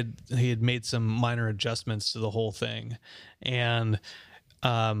he had made some minor adjustments to the whole thing, and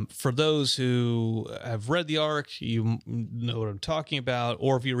for those who have read the arc, you know what I'm talking about,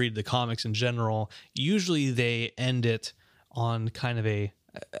 or if you read the comics in general, usually they end it on kind of a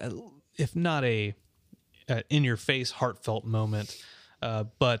if not a in your face heartfelt moment,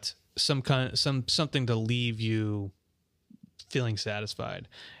 but something to leave you feeling satisfied.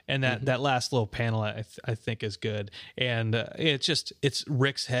 And that last little panel I think is good. And it's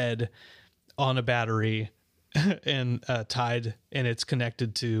Rick's head on a battery and tied, and it's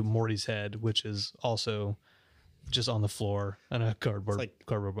connected to Morty's head, which is also just on the floor in a cardboard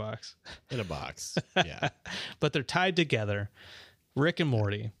box. In a box. Yeah. But they're tied together. Rick and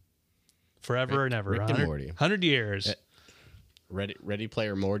Morty. Forever and ever. Rick and Morty. 100 years. Ready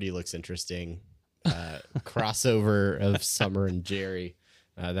Player Morty looks interesting. Crossover of Summer and Jerry.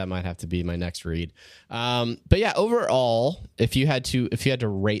 That might have to be my next read. But yeah, overall, if you had to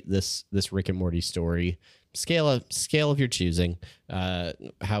rate this Rick and Morty story, scale of your choosing,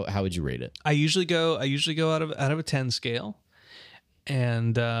 how would you rate it? I usually go out of a 10 scale,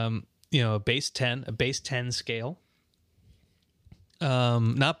 and a base 10 scale.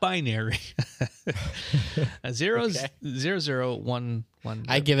 Not binary. 0, 0, 1, 1.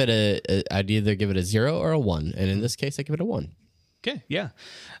 I'd either give it a 0 or a 1, and in this case, I give it a 1. Okay, yeah,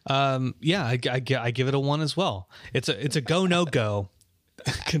 I give it a 1 as well. It's a go no go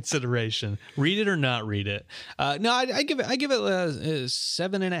consideration. Read it or not read it. No, I give it a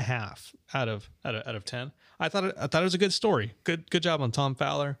 7.5 out of 10. I thought it was a good story. Good job on Tom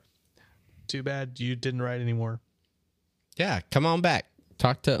Fowler. Too bad you didn't write anymore. Yeah, come on back.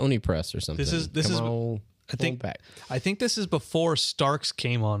 Talk to Oni Press or something. I think this is before Starks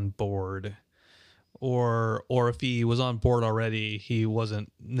came on board, or if he was on board already, he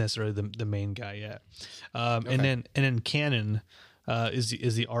wasn't necessarily the main guy yet. Okay. And then Cannon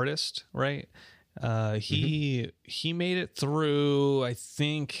is the artist, right? He made it through. I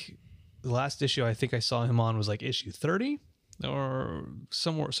think the last issue I saw him on was like issue 30. Or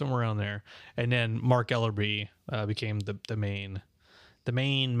somewhere around there, and then Mark Ellerby became the main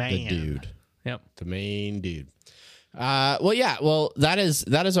man, the dude. Yep, the main dude. Well, that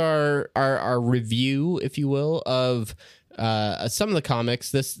is our review, if you will, of some of the comics.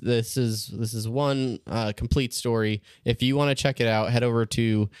 This is one complete story. If you want to check it out, head over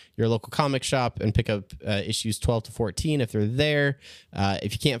to your local comic shop and pick up issues 12 to 14 if they're there.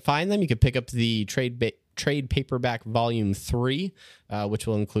 If you can't find them, you can pick up the trade paperback volume 3, which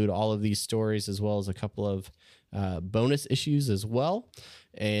will include all of these stories as well as a couple of bonus issues as well.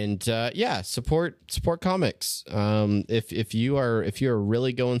 And support comics. If you are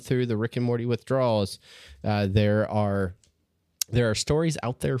really going through the Rick and Morty withdrawals, there are stories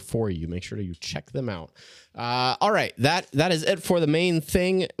out there for you. Make sure you check them out. All right, that is it for the main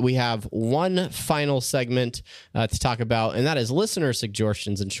thing. We have one final segment to talk about, and that is listener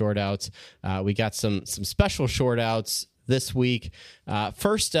suggestions and short outs. We got some special short outs this week.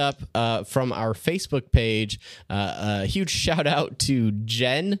 First up, from our Facebook page, a huge shout out to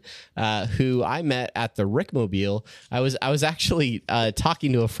Jen, who I met at the Rickmobile. I was actually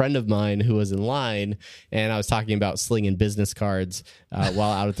talking to a friend of mine who was in line, and I was talking about slinging business cards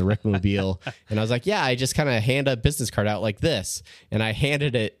while out at the Rickmobile. And I was like, yeah, I just kind of hand a business card out like this. And I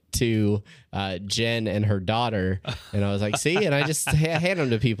handed it to Jen and her daughter, and I was like, see, and I just hand them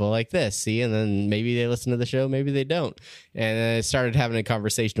to people like this, see, and then maybe they listen to the show, maybe they don't. And then I started having a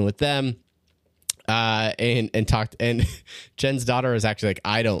conversation with them, and talked, and Jen's daughter was actually like,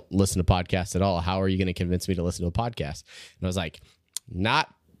 I don't listen to podcasts at all. How are you going to convince me to listen to a podcast? And I was like,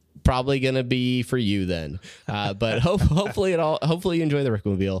 not probably gonna be for you then, but hopefully you enjoy the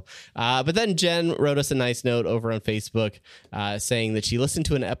Rickmobile. But then Jen wrote us a nice note over on Facebook, saying that she listened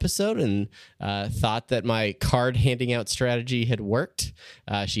to an episode and thought that my card handing out strategy had worked.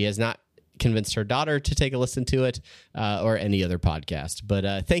 She has not convinced her daughter to take a listen to it, or any other podcast.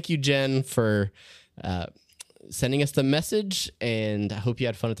 But thank you, Jen, for sending us the message, and I hope you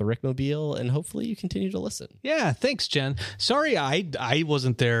had fun at the Rickmobile, and hopefully you continue to listen. Yeah, thanks, Jen. Sorry I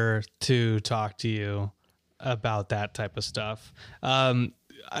wasn't there to talk to you about that type of stuff.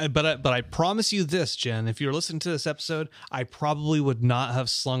 But I promise you this, Jen, if you're listening to this episode, I probably would not have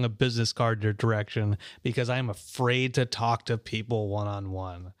slung a business card your direction because I am afraid to talk to people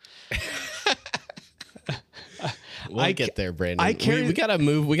one-on-one. We'll get there, Brandon. We gotta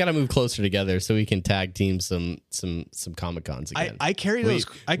move closer together so we can tag team some Comic Cons again. I carry those.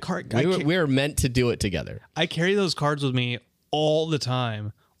 We're meant to do it together. I carry those cards with me all the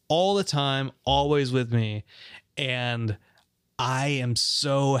time, always with me, and I am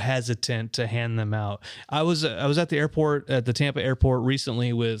so hesitant to hand them out. I was at the airport, at the Tampa airport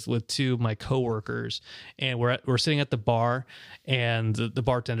recently with two of my coworkers, and we're sitting at the bar, and the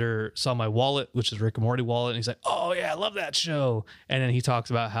bartender saw my wallet, which is Rick and Morty wallet, and he's like, "Oh yeah, I love that show." And then he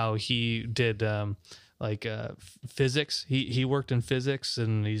talks about how he did physics. He worked in physics,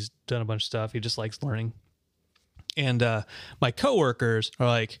 and he's done a bunch of stuff. He just likes learning. And my coworkers are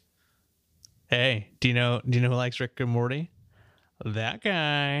like, "Hey, do you know who likes Rick and Morty?" that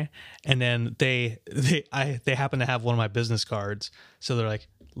guy. And then they happen to have one of my business cards. So they're like,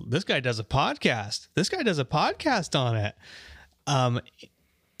 this guy does a podcast. This guy does a podcast on it.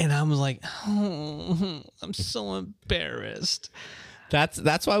 And I was like, oh, I'm so embarrassed.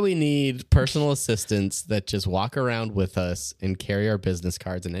 That's why we need personal assistants that just walk around with us and carry our business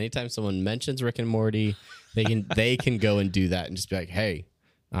cards. And anytime someone mentions Rick and Morty, they can go and do that and just be like, hey,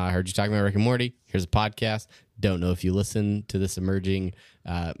 I heard you talking about Rick and Morty. Here's a podcast. Don't know if you listen to this emerging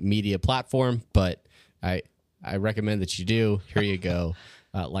media platform, but I recommend that you do. Here you go.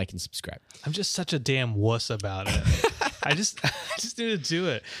 Like and subscribe. I'm just such a damn wuss about it. I just need to do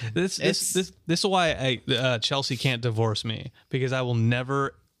it. This is why Chelsea can't divorce me, because I will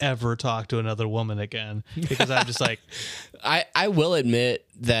never ever talk to another woman again, because I'm just like, I will admit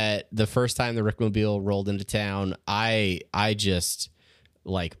that the first time the Rickmobile rolled into town, I just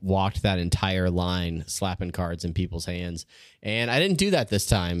like walked that entire line slapping cards in people's hands, and I didn't do that this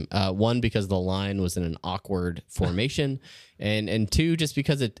time. One, because the line was in an awkward formation, and two, just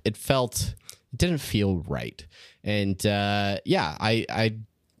because it didn't feel right. And I'll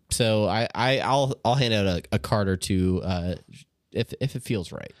hand out a card or two if it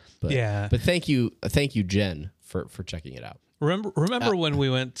feels right. But thank you, Jen, for checking it out. Remember when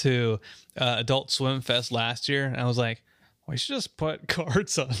we went to Adult Swim Fest last year, and I was like, we should just put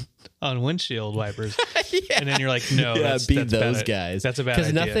cards on windshield wipers. Yeah. And then you're like, no, that's those guys. That's a bad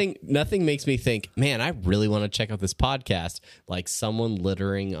idea. Because nothing makes me think, man, I really want to check out this podcast, like someone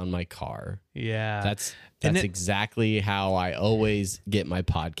littering on my car. Yeah. That's exactly how I always get my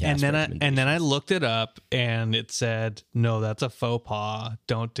podcast. And then I looked it up, and it said, no, that's a faux pas.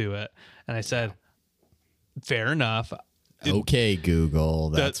 Don't do it. And I said, fair enough. Okay, Google,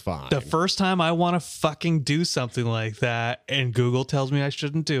 that's fine. The first time I want to fucking do something like that and Google tells me I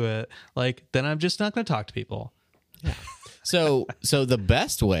shouldn't do it, like, then I'm just not going to talk to people. Yeah. So the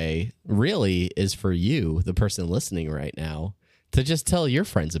best way really is for you, the person listening right now, to just tell your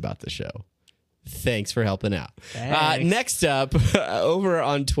friends about the show. Thanks for helping out. Next up, over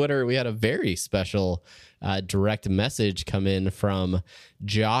on Twitter, we had a very special direct message come in from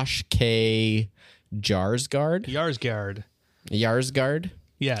Josh K. Jarsgard.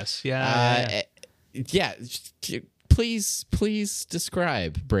 Yes. Yeah. Please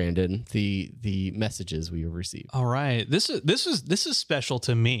describe, Brandon, the messages we have received. All right. This is special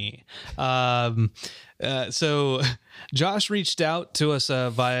to me. So Josh reached out to us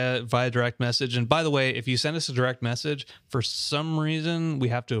via direct message. And by the way, if you send us a direct message, for some reason we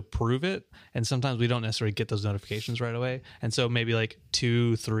have to approve it, and sometimes we don't necessarily get those notifications right away. And so maybe like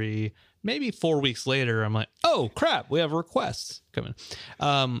 2, 3, maybe 4 weeks later, I'm like, oh crap, we have requests coming.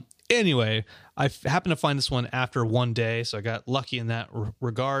 Anyway, I happened to find this one after one day, so I got lucky in that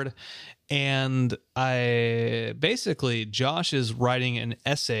regard. And Josh is writing an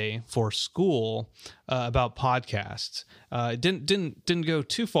essay for school about podcasts. Didn't go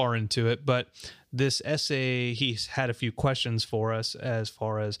too far into it, but this essay, he's had a few questions for us as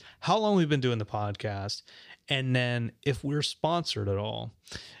far as how long we've been doing the podcast, and then if we're sponsored at all.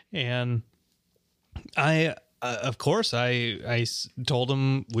 And of course, I told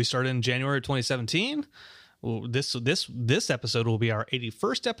him we started in January 2017. Well, this episode will be our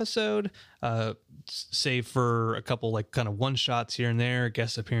 81st episode, save for a couple like kind of one shots here and there,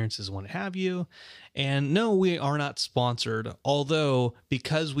 guest appearances, what have you. And no, we are not sponsored. Although,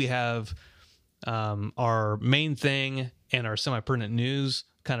 because we have our main thing and our semi-pertinent news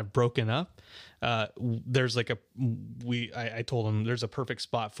kind of broken up, there's like I told him there's a perfect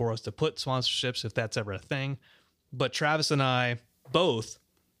spot for us to put sponsorships if that's ever a thing. But Travis and I both,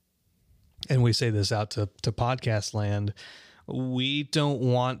 and we say this out to podcast land, we don't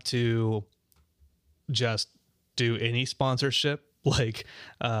want to just do any sponsorship like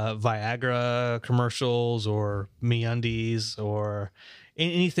Viagra commercials or MeUndies or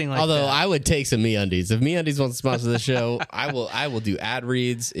anything like that. Although I would take some MeUndies. If MeUndies wants to sponsor the show, I will do ad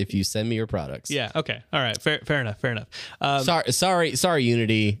reads if you send me your products. Yeah. Okay. All right. Fair enough. Sorry,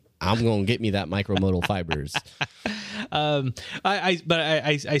 Unity. I'm going to get me that micromodal fibers. I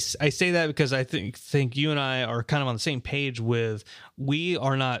say that because I think you and I are kind of on the same page with, we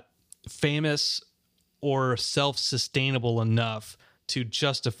are not famous or self-sustainable enough to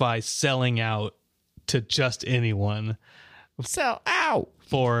justify selling out to just anyone. Sell out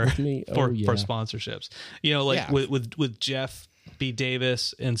for sponsorships. You know, like with Jeff B.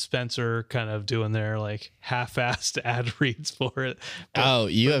 Davis and Spencer kind of doing their like half-assed ad reads for it.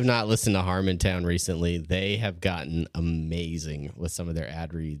 You have not listened to Harmontown recently. They have gotten amazing with some of their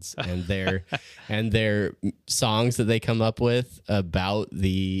ad reads and their songs that they come up with about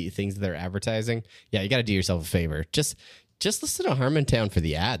the things that they're advertising. Yeah, you got to do yourself a favor. Just just listen to Harmontown for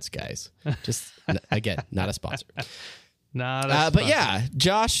the ads, guys. Just again, not a sponsor. But yeah,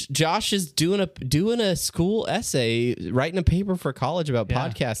 Josh is doing a school essay, writing a paper for college about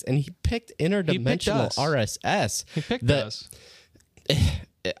podcasts, and he picked interdimensional RSS. He picked us.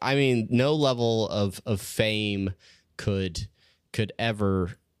 I mean, no level of fame could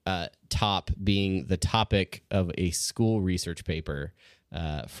ever top being the topic of a school research paper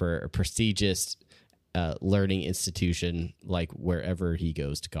for a prestigious learning institution like wherever he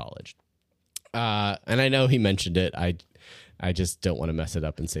goes to college. And I know he mentioned it. I just don't want to mess it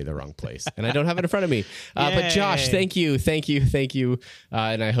up and say the wrong place. And I don't have it in front of me. But Josh, thank you.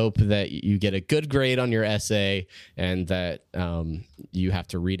 And I hope that you get a good grade on your essay and that you have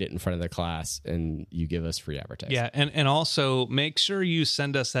to read it in front of the class and you give us free advertising. Yeah, and also make sure you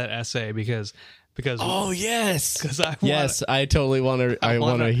send us that essay because oh yes, because I totally want to. I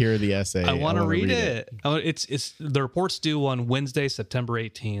want to hear the essay. I want to read it. It's the report's due on Wednesday, September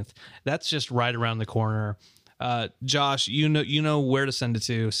 18th. That's just right around the corner. Josh, you know where to send it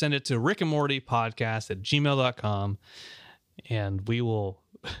to. Send it to rickandmortypodcast@gmail.com, and we will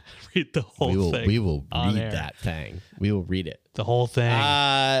read the whole thing. We will read that thing. We will read it. The whole thing.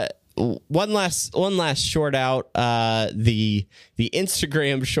 One last short out. The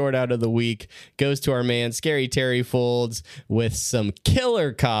Instagram short out of the week goes to our man Scary Terry Folds with some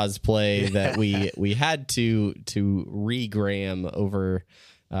killer cosplay that we had to regram over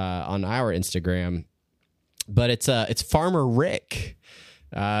on our Instagram. But it's Farmer Rick,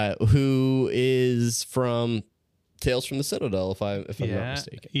 who is from Tales from the Citadel, if I'm not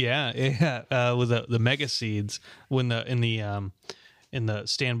mistaken. Yeah. With the mega seeds in the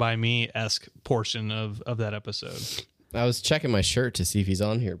Stand By Me-esque portion of that episode. I was checking my shirt to see if he's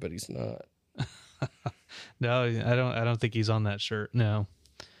on here, but he's not. No, I don't think he's on that shirt. No.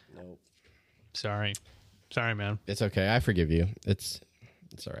 Nope. Sorry, man. It's okay. I forgive you. It's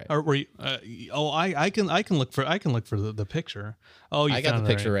all right. Or were you, I can look for the picture. Oh, I got the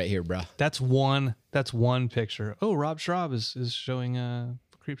picture right here, bro. That's one picture. Oh, Rob Schraub is showing a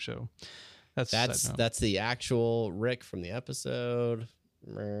creep show. That's the actual Rick from the episode.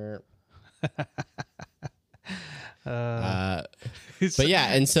 But yeah,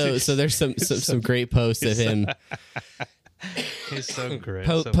 and so there's some great posts of him. He's so great,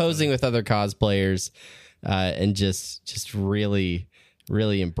 posing with other cosplayers, and just really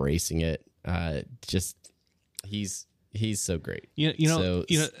embracing it. He's so great. You know,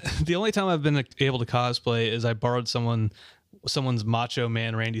 the only time I've been able to cosplay is I borrowed someone's Macho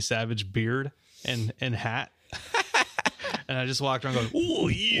Man Randy Savage beard and hat. And I just walked around going, "Oh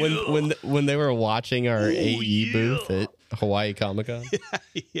yeah!" When they were watching our AE booth at Hawaii Comic Con.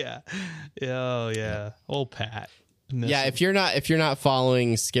 Yeah. Oh yeah. Old Pat. Yeah, if you're not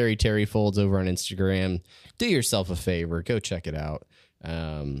following Scary Terry Folds over on Instagram, do yourself a favor, go check it out.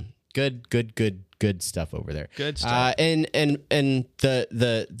 Good stuff over there. Good stuff. And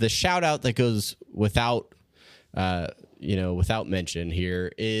the shout out that goes without mention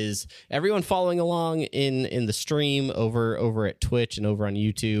here is everyone following along in the stream over at Twitch and over on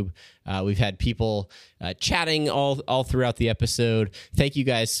YouTube. We've had people chatting all throughout the episode. Thank you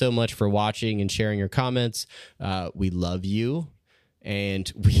guys so much for watching and sharing your comments. We love you.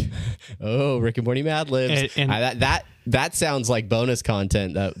 And Rick and Morty Mad Libs. That sounds like bonus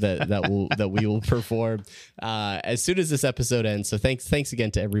content that we will perform as soon as this episode ends. So thanks again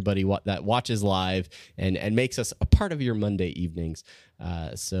to everybody that watches live and makes us a part of your Monday evenings.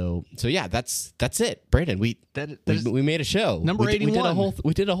 So yeah, that's it, Brandon. We made a show. Number 81.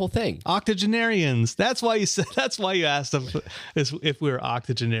 We did a whole thing. Octogenarians. That's why you asked if we were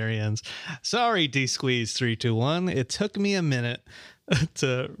octogenarians. Sorry, D Squeeze 321. It took me a minute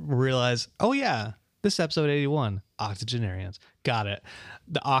to realize. Oh yeah, this episode 81. Octogenarians. Got it.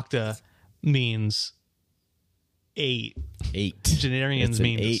 The octa means 8. Genarians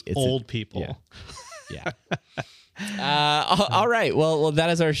means old people. Yeah. All right. Well,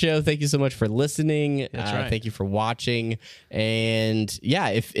 that is our show. Thank you so much for listening. That's right. Thank you for watching. And yeah,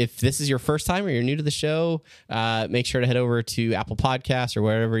 if this is your first time or you're new to the show, make sure to head over to Apple Podcasts or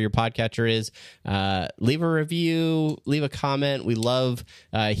wherever your podcatcher is. Leave a review, leave a comment. We love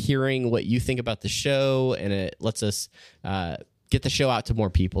hearing what you think about the show, and it lets us get the show out to more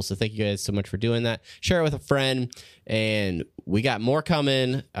people. So thank you guys so much for doing that. Share it with a friend. And we got more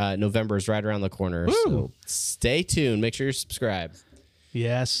coming. November is right around the corner. Woo! So stay tuned. Make sure you're subscribed.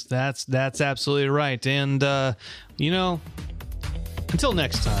 Yes, that's absolutely right. And, until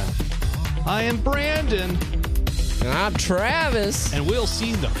next time, I am Brandon. And I'm Travis. And we'll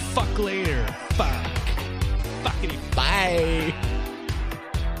see the fuck later. Fuck. Fuckity. Bye.